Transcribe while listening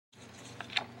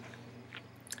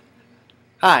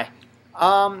Hi.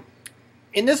 Um,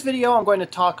 in this video, I'm going to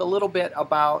talk a little bit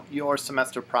about your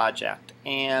semester project.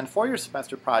 And for your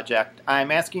semester project,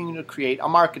 I'm asking you to create a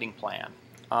marketing plan.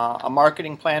 A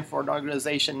marketing plan for an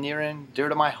organization near and dear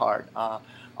to my heart,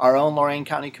 our own Lorain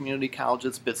County Community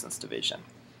College's Business Division.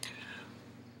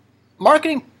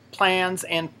 Marketing plans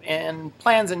and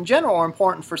plans in general are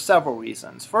important for several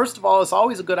reasons. First of all, it's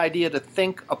always a good idea to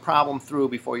think a problem through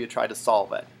before you try to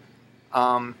solve it.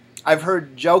 I've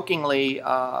heard jokingly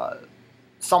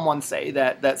someone say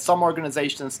that some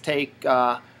organizations take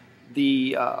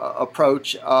the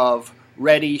approach of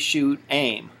ready, shoot,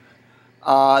 aim.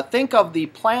 Think of the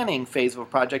planning phase of a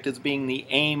project as being the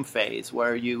aim phase,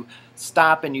 where you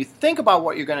stop and you think about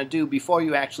what you're going to do before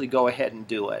you actually go ahead and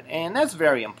do it. And that's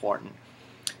very important.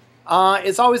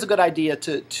 It's always a good idea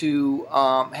to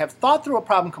have thought through a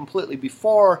problem completely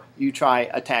before you try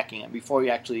attacking it, before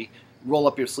you actually roll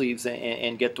up your sleeves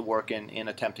and get to work in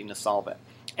attempting to solve it.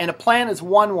 And a plan is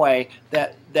one way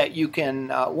that you can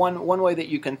one way that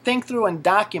you can think through and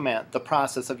document the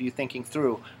process of you thinking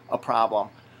through a problem.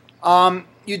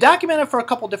 You document it for a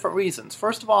couple different reasons.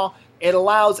 First of all, it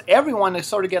allows everyone to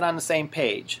sort of get on the same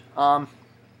page.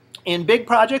 In big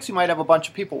projects, you might have a bunch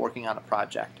of people working on a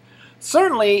project.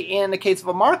 Certainly, in the case of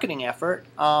a marketing effort,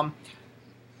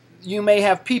 you may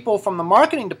have people from the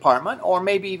marketing department or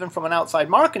maybe even from an outside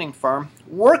marketing firm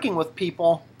working with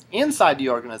people inside the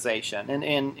organization, and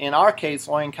in our case,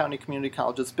 Lorain County Community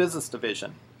College's Business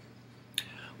Division.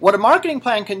 What a marketing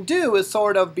plan can do is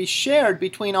sort of be shared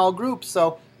between all groups,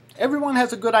 so everyone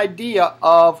has a good idea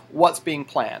of what's being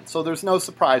planned, so there's no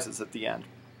surprises at the end.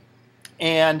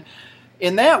 And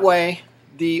in that way,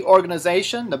 the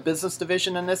organization, the business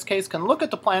division in this case, can look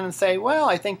at the plan and say, well,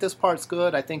 I think this part's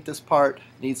good, I think this part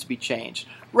needs to be changed,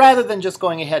 rather than just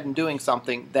going ahead and doing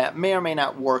something that may or may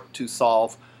not work to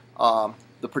solve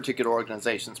the particular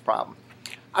organization's problem.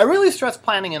 I really stress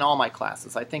planning in all my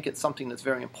classes. I think it's something that's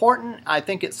very important. I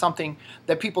think it's something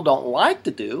that people don't like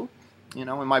to do. You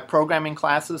know, in my programming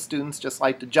classes, students just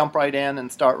like to jump right in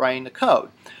and start writing the code.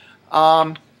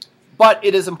 But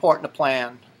it is important to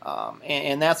plan.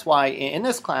 And that's why in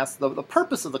this class, the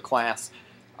purpose of the class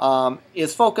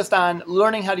is focused on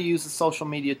learning how to use the social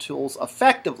media tools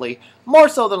effectively, more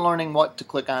so than learning what to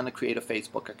click on to create a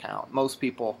Facebook account. Most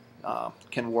people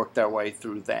can work their way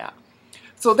through that.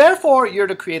 So therefore, you're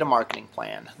to create a marketing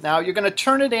plan. Now, you're going to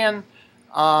turn it in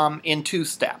 2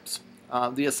 steps.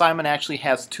 The assignment actually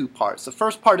has 2 parts. The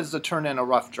first part is to turn in a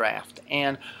rough draft.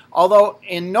 And although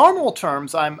in normal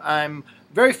terms, I'm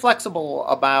very flexible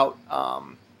about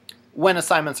when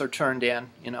assignments are turned in.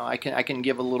 You know, I can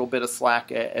give a little bit of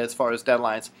slack as far as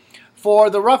deadlines.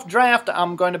 For the rough draft,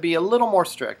 I'm going to be a little more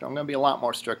strict. I'm going to be a lot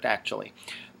more strict, actually.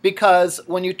 Because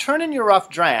when you turn in your rough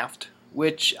draft,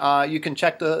 which you can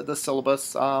check the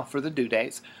syllabus for the due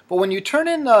dates, but when you turn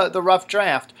in the rough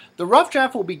draft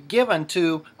will be given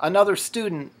to another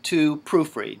student to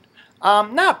proofread.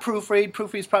 Not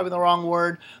proofread is probably the wrong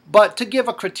word, but to give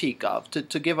a critique of,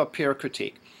 to give a peer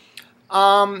critique.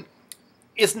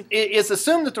 It's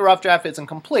assumed that the rough draft isn't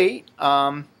complete,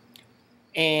 and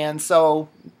so,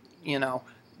 you know,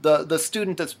 the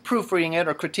student that's proofreading it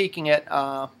or critiquing it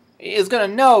is going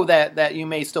to know that you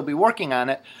may still be working on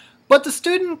it. But the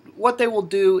student, what they will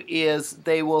do is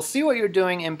they will see what you're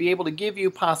doing and be able to give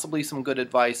you possibly some good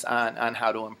advice on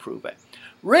how to improve it.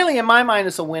 Really, in my mind,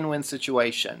 it's a win-win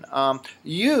situation.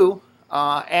 You,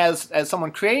 as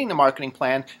someone creating the marketing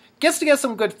plan, gets to get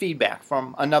some good feedback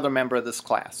from another member of this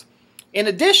class. In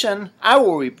addition, I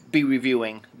will be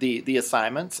reviewing the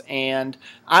assignments, and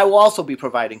I will also be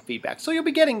providing feedback. So you'll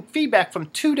be getting feedback from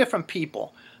 2 different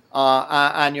people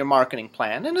on your marketing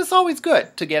plan. And it's always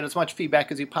good to get as much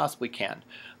feedback as you possibly can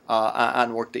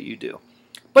on work that you do.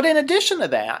 But in addition to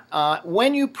that,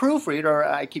 when you proofread, or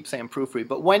I keep saying proofread,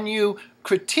 but when you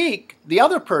critique the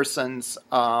other person's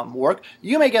work,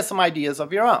 you may get some ideas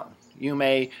of your own. You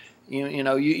may,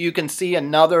 you can see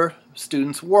another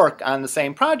student's work on the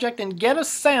same project and get a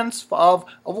sense of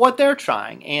what they're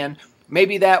trying. And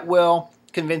maybe that will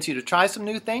convince you to try some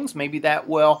new things. Maybe that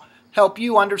will help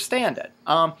you understand it.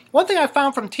 One thing I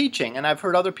found from teaching, and I've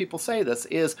heard other people say this,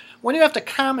 is when you have to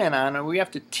comment on, or when you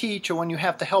have to teach, or when you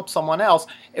have to help someone else,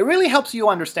 it really helps you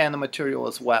understand the material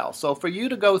as well. So for you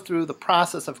to go through the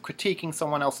process of critiquing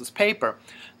someone else's paper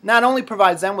not only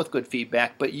provides them with good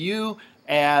feedback, but you,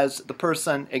 as the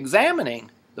person examining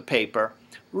the paper,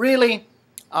 really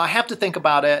have to think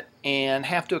about it and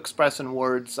have to express in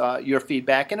words your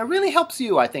feedback, and it really helps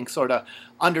you, I think, sort of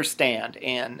understand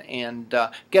and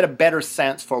get a better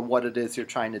sense for what it is you're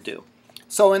trying to do.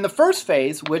 So in the first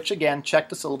phase, which again, check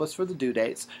the syllabus for the due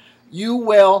dates, you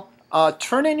will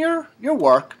turn in your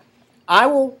work. I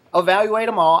will evaluate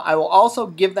them all. I will also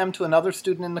give them to another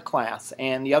student in the class,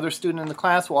 and the other student in the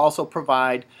class will also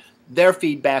provide their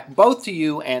feedback both to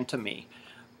you and to me.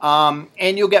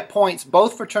 And you'll get points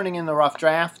both for turning in the rough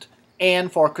draft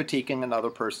and for critiquing another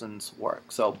person's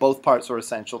work. So both parts are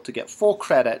essential to get full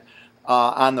credit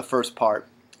on the first part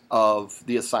of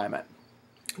the assignment.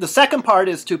 The second part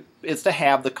is to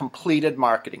have the completed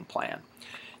marketing plan.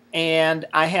 And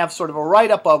I have sort of a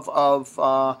write-up of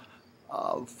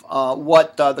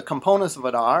what the components of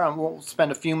it are, and we'll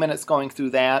spend a few minutes going through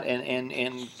that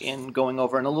and going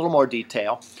over in a little more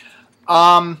detail.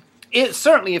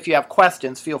 Certainly, if you have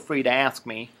questions, feel free to ask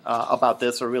me about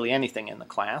this or really anything in the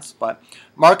class. But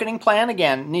marketing plan,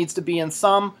 again, needs to be in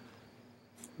some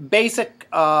basic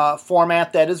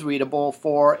format that is readable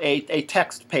for a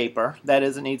text paper. That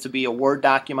is, it needs to be a Word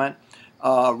document,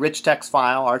 rich text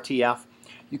file, RTF.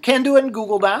 You can do it in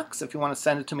Google Docs if you want to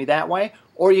send it to me that way,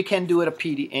 or you can do it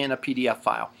in a PDF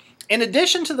file. In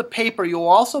addition to the paper, you'll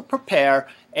also prepare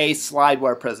a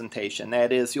slideware presentation.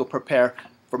 That is, you'll prepare,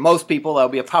 for most people, that'll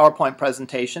be a PowerPoint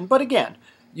presentation, but again,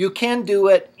 you can do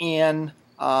it in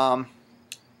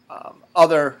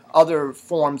other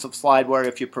forms of slideware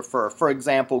if you prefer. For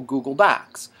example, Google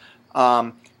Docs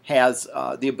has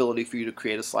the ability for you to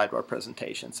create a slideware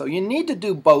presentation. So you need to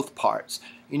do both parts.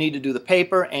 You need to do the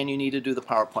paper and you need to do the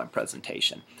PowerPoint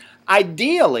presentation.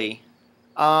 Ideally,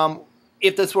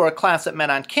 if this were a class that met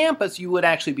on campus, you would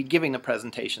actually be giving the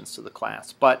presentations to the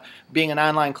class. But being an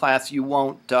online class, you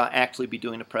won't actually be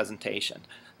doing the presentation.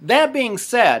 That being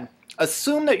said,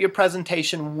 assume that your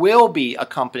presentation will be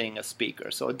accompanying a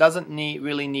speaker. So it doesn't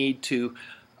really need to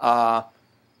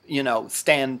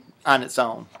stand on its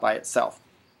own by itself.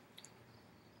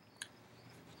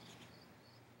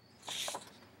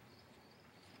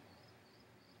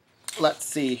 Let's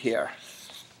see here.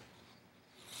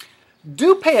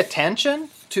 Do pay attention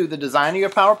to the design of your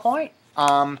PowerPoint.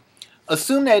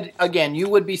 Assume that, again, you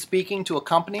would be speaking to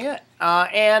accompany it,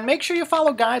 and make sure you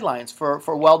follow guidelines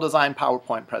for well-designed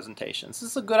PowerPoint presentations.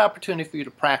 This is a good opportunity for you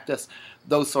to practice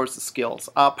those sorts of skills.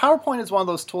 PowerPoint is one of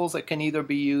those tools that can either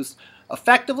be used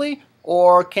effectively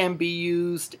or can be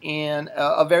used in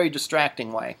a very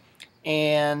distracting way.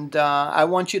 And I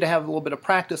want you to have a little bit of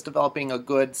practice developing a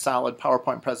good, solid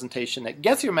PowerPoint presentation that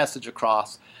gets your message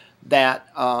across, that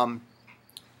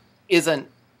isn't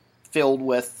filled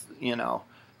with,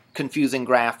 confusing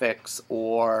graphics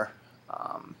or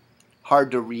hard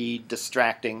to read,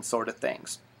 distracting sort of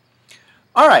things.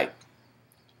 All right.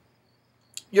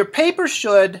 Your paper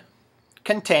should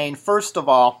contain, first of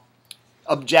all,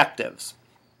 objectives.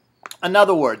 In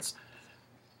other words,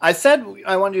 I said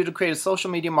I wanted you to create a social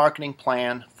media marketing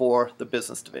plan for the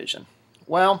business division.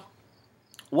 Well,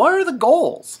 what are the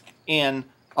goals in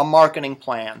a marketing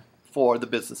plan for the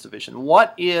business division?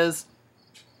 What is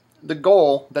the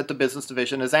goal that the business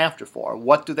division is after for?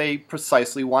 What do they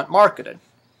precisely want marketed?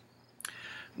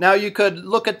 Now, you could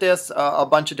look at this a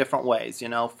bunch of different ways.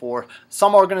 For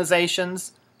some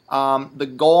organizations,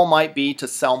 the goal might be to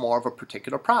sell more of a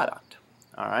particular product.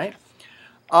 All right.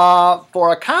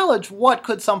 For a college, what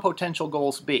could some potential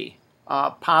goals be?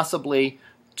 Possibly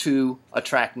to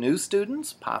attract new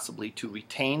students, possibly to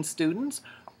retain students,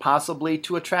 possibly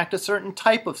to attract a certain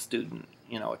type of student,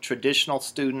 a traditional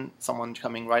student, someone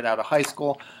coming right out of high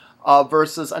school,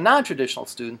 versus a non-traditional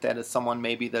student, that is someone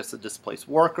maybe that's a displaced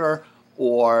worker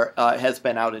or has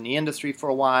been out in the industry for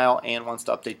a while and wants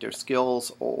to update their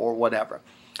skills or whatever.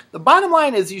 The bottom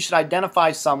line is you should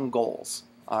identify some goals,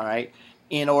 all right,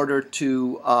 in order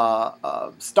to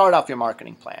start off your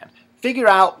marketing plan. Figure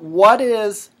out what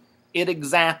is it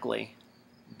exactly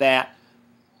that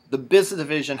the business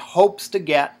division hopes to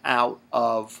get out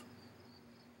of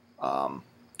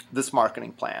this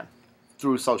marketing plan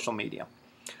through social media.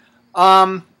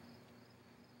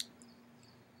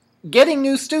 Getting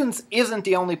new students isn't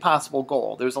the only possible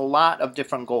goal. There's a lot of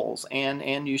different goals,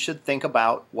 and you should think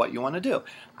about what you want to do.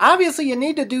 Obviously, you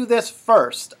need to do this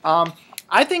first.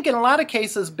 I think in a lot of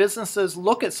cases, businesses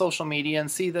look at social media and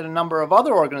see that a number of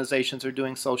other organizations are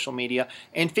doing social media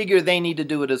and figure they need to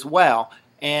do it as well.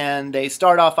 And they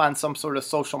start off on some sort of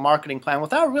social marketing plan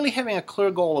without really having a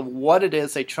clear goal of what it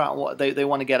is they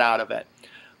want to get out of it.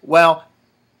 Well,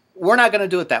 we're not going to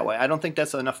do it that way. I don't think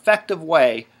that's an effective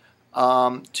way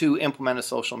to implement a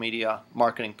social media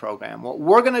marketing program. What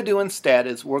we're going to do instead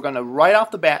is we're going to right off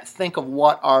the bat think of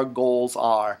what our goals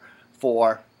are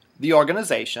for the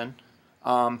organization.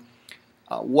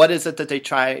 What is it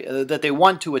that they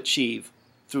want to achieve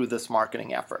through this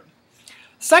marketing effort?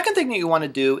 Second thing that you want to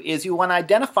do is you want to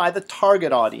identify the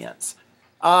target audience.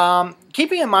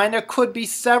 Keeping in mind there could be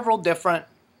several different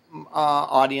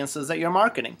audiences that you're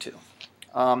marketing to.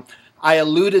 I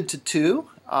alluded to two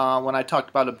when I talked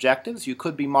about objectives. You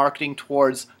could be marketing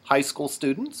towards high school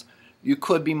students. You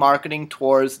could be marketing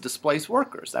towards displaced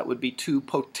workers. That would be two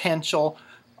potential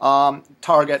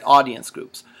target audience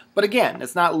groups. But again,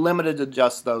 it's not limited to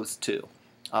just those two.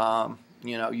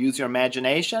 Use your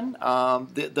imagination.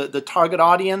 The target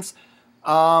audience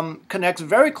connects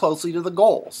very closely to the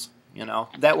goals.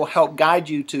 That will help guide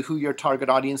you to who your target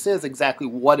audience is, exactly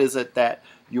what is it that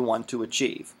you want to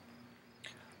achieve.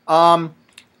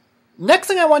 Next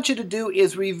thing I want you to do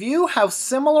is review how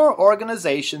similar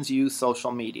organizations use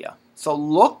social media. So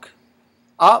look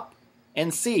up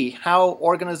and see how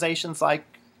organizations like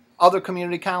other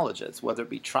community colleges, whether it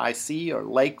be Tri-C or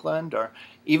Lakeland or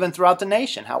even throughout the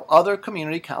nation, how other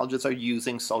community colleges are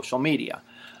using social media.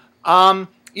 You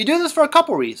do this for a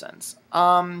couple reasons.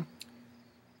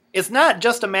 It's not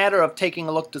just a matter of taking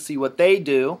a look to see what they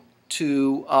do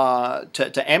to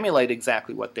emulate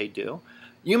exactly what they do.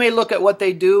 You may look at what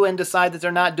they do and decide that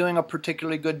they're not doing a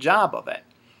particularly good job of it.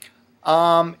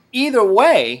 Either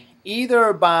way,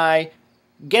 either by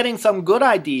getting some good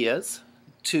ideas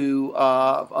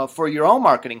for your own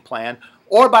marketing plan,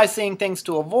 or by seeing things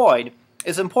to avoid,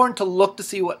 it's important to look to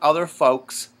see what other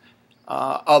folks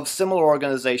of similar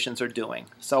organizations are doing.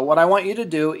 So what I want you to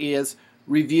do is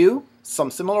review some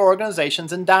similar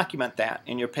organizations and document that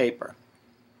in your paper.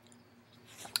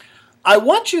 I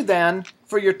want you then,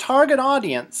 for your target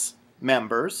audience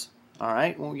members, all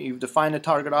right, well, you've defined a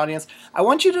target audience, I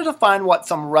want you to define what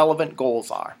some relevant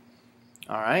goals are.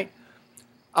 All right.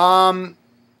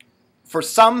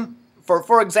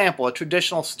 For example, a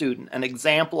traditional student, an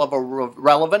example of a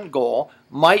relevant goal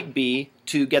might be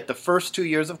to get the first 2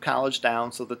 years of college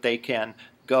down so that they can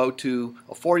go to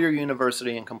a 4-year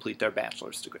university and complete their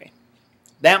bachelor's degree.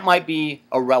 That might be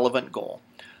a relevant goal.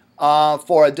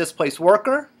 For a displaced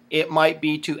worker, it might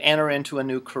be to enter into a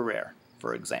new career,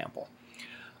 for example.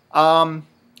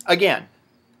 Again,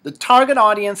 the target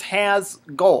audience has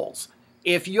goals.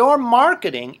 If your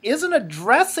marketing isn't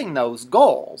addressing those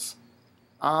goals,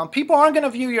 people aren't going to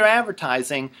view your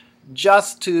advertising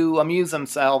just to amuse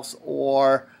themselves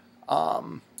or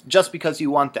just because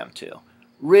you want them to.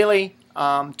 Really,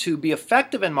 to be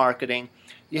effective in marketing,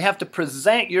 you have to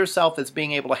present yourself as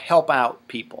being able to help out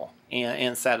people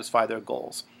and satisfy their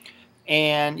goals.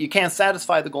 And you can't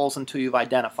satisfy the goals until you've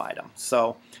identified them.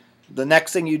 So the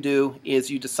next thing you do is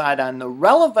you decide on the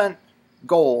relevant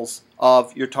goals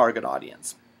of your target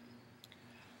audience.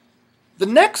 The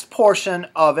next portion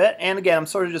of it, and again, I'm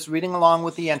sort of just reading along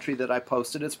with the entry that I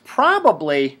posted, is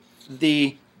probably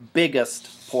the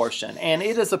biggest portion, and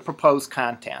it is a proposed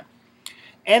content.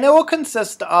 And it will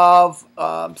consist of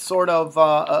a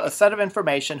set of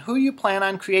information, who you plan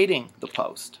on creating the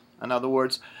post. In other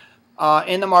words,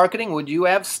 in the marketing, would you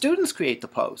have students create the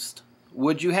post?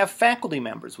 Would you have faculty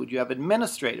members? Would you have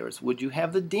administrators? Would you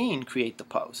have the dean create the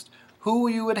post? Who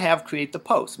you would have create the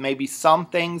post? Maybe some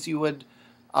things you would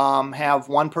have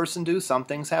one person do, some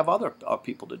things have other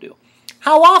people to do.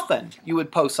 How often you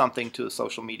would post something to a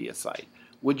social media site?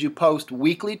 Would you post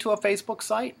weekly to a Facebook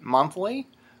site? Monthly?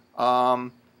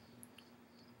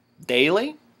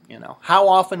 Daily? How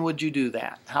often would you do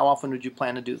that? How often would you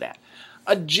plan to do that?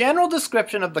 A general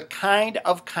description of the kind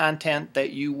of content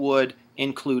that you would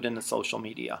include in the social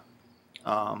media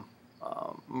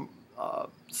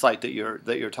site that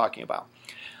you're talking about.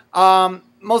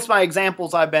 Most of my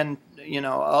examples a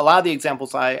lot of the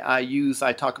examples I use,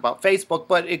 I talk about Facebook,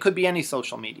 but it could be any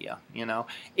social media.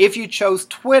 If you chose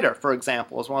Twitter, for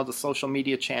example, as one of the social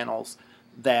media channels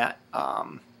that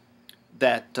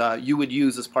you would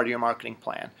use as part of your marketing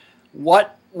plan,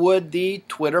 what would the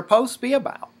Twitter post be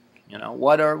about?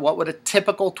 What would a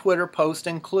typical Twitter post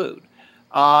include?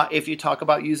 If you talk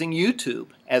about using YouTube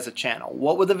as a channel,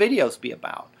 what would the videos be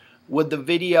about? Would the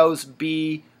videos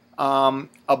be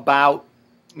about,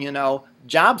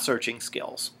 job searching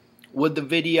skills? Would the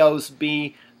videos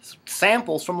be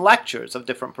samples from lectures of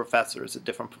different professors that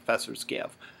different professors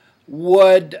give?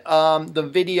 Would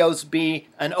the videos be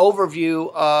an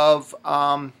overview of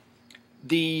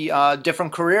the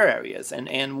different career areas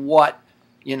and what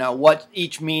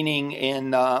each meaning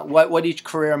in what each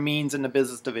career means in the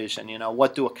business division?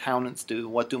 What do accountants do?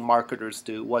 What do marketers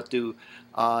do? What do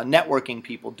networking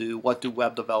people do? What do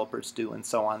web developers do? And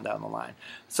so on down the line.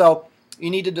 So you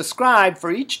need to describe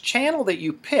for each channel that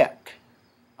you pick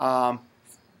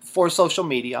for social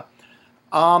media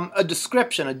a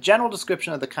description, a general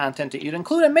description of the content that you'd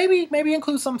include, and maybe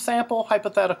include some sample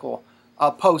hypothetical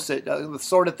posts, the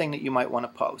sort of thing that you might want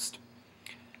to post.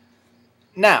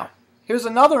 Now, here's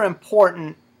another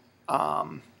important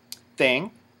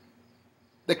thing.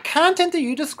 The content that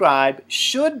you describe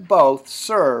should both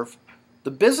serve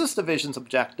the business division's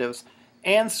objectives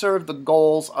and serve the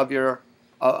goals of your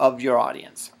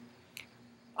audience.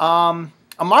 A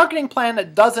marketing plan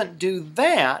that doesn't do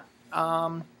that,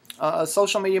 a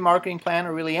social media marketing plan,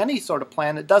 or really any sort of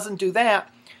plan that doesn't do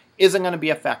that, isn't going to be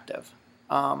effective.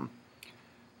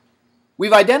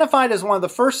 We've identified as one of the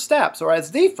first steps, or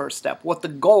as the first step, what the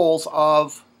goals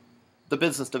of the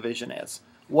business division is.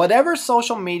 Whatever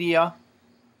social media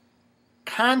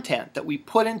content that we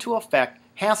put into effect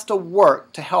has to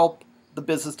work to help the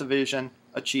business division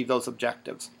achieve those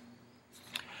objectives.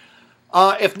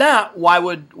 If not, why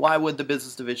would the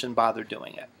business division bother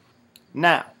doing it?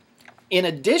 Now, in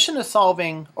addition to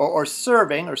solving or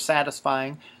serving or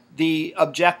satisfying the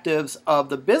objectives of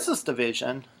the business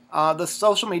division, the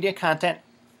social media content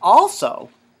also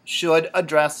should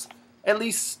address, at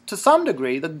least to some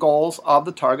degree, the goals of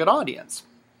the target audience.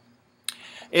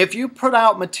 If you put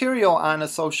out material on a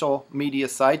social media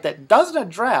site that doesn't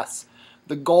address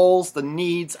the goals, the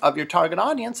needs of your target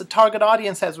audience, the target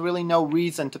audience has really no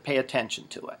reason to pay attention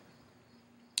to it.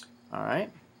 All right.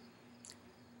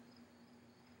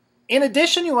 In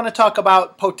addition, you want to talk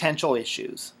about potential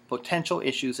issues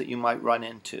that you might run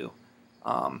into.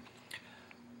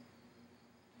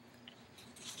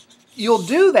 You'll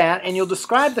do that, and you'll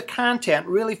describe the content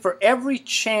really for every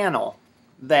channel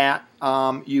that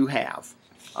you have.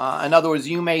 In other words,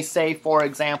 you may say, for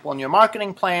example, in your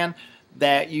marketing plan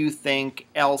that you think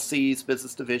LC's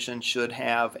business division should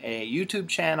have a YouTube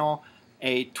channel,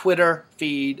 a Twitter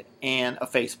feed, and a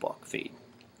Facebook feed.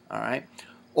 All right,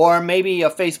 or maybe a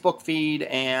Facebook feed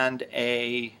and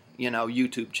a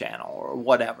YouTube channel or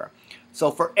whatever.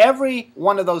 So for every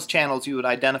one of those channels, you would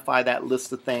identify that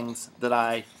list of things that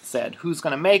I said. Who's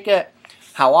going to make it,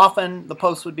 how often the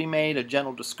post would be made, a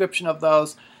general description of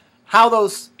those, how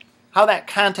that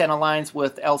content aligns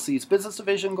with LC's business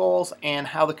division goals, and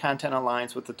how the content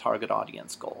aligns with the target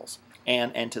audience goals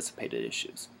and anticipated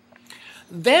issues.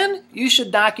 Then you should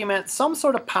document some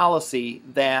sort of policy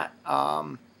that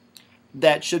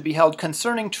should be held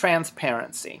concerning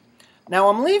transparency. Now,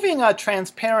 I'm leaving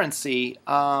transparency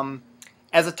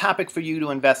as a topic for you to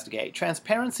investigate.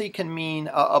 Transparency can mean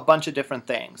a bunch of different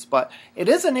things, but it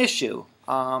is an issue.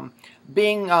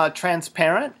 Being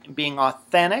transparent, being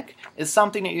authentic is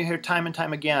something that you hear time and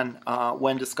time again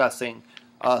when discussing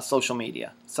social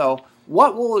media. So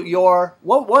what would your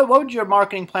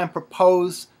marketing plan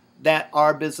propose that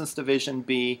our business division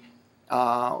be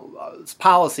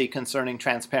policy concerning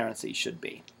transparency should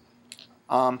be?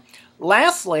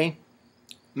 Lastly,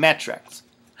 metrics.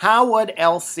 How would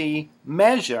LC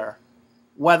measure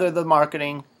whether the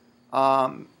marketing,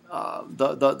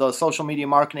 the social media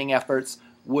marketing efforts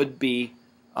would be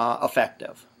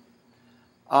effective?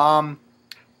 In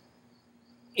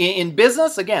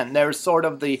business, again, there's sort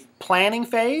of the planning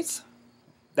phase.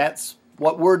 That's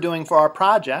what we're doing for our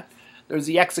project. There's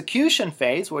the execution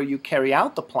phase where you carry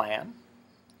out the plan,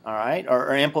 all right,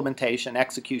 or implementation,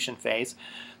 execution phase.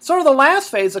 Sort of the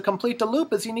last phase, to complete the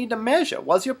loop, is you need to measure.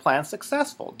 Was your plan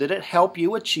successful? Did it help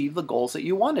you achieve the goals that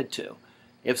you wanted to?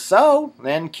 If so,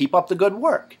 then keep up the good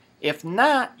work. If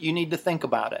not, you need to think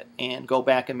about it and go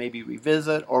back and maybe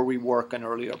revisit or rework an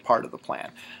earlier part of the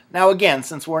plan. Now again,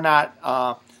 since we're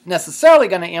not necessarily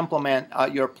going to implement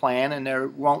your plan, and there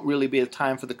won't really be a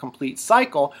time for the complete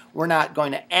cycle, we're not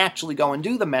going to actually go and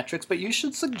do the metrics, but you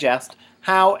should suggest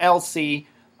how LC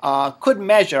could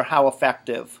measure how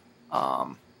effective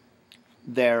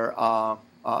their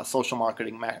social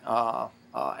marketing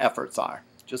efforts are.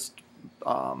 Just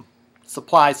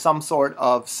supply some sort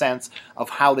of sense of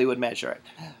how they would measure it.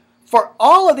 For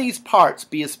all of these parts,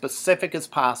 be as specific as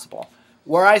possible.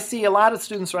 Where I see a lot of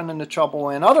students run into trouble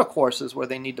in other courses where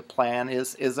they need to plan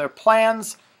is their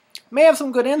plans may have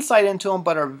some good insight into them,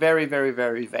 but are very, very,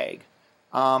 very vague.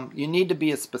 You need to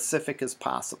be as specific as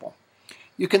possible.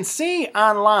 You can see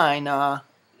online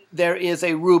there is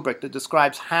a rubric that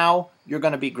describes how you're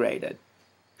going to be graded.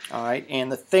 All right, and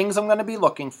the things I'm going to be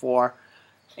looking for,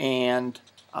 and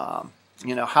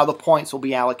how the points will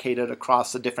be allocated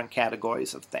across the different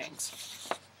categories of things.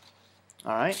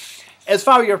 All right. As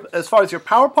far as your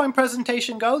PowerPoint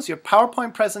presentation goes, your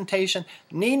PowerPoint presentation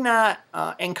need not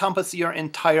encompass your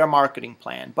entire marketing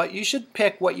plan, but you should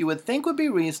pick what you would think would be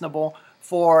reasonable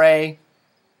for a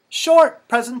short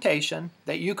presentation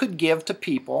that you could give to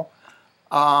people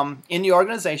in the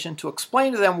organization to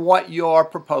explain to them what your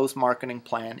proposed marketing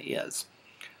plan is.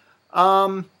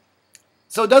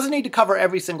 So it doesn't need to cover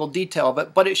every single detail of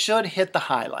it, but it should hit the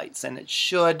highlights, and it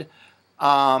should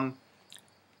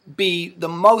be the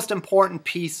most important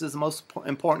pieces, the most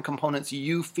important components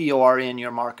you feel are in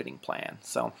your marketing plan.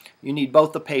 So you need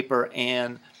both the paper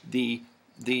and the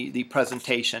the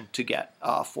presentation to get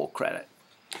full credit.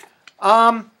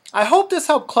 I hope this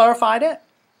helped clarified it.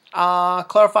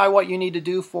 Clarify what you need to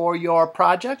do for your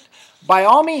project. By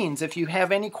all means, if you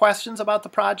have any questions about the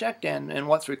project and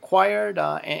what's required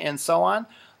and so on,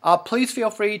 please feel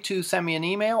free to send me an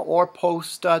email or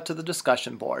post to the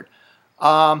discussion board.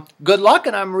 Good luck,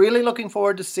 and I'm really looking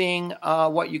forward to seeing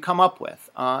what you come up with.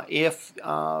 If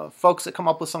folks that come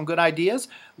up with some good ideas,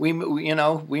 we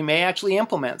may actually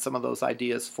implement some of those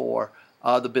ideas for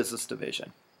the business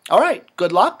division. All right,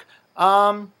 good luck.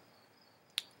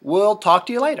 We'll talk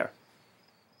to you later.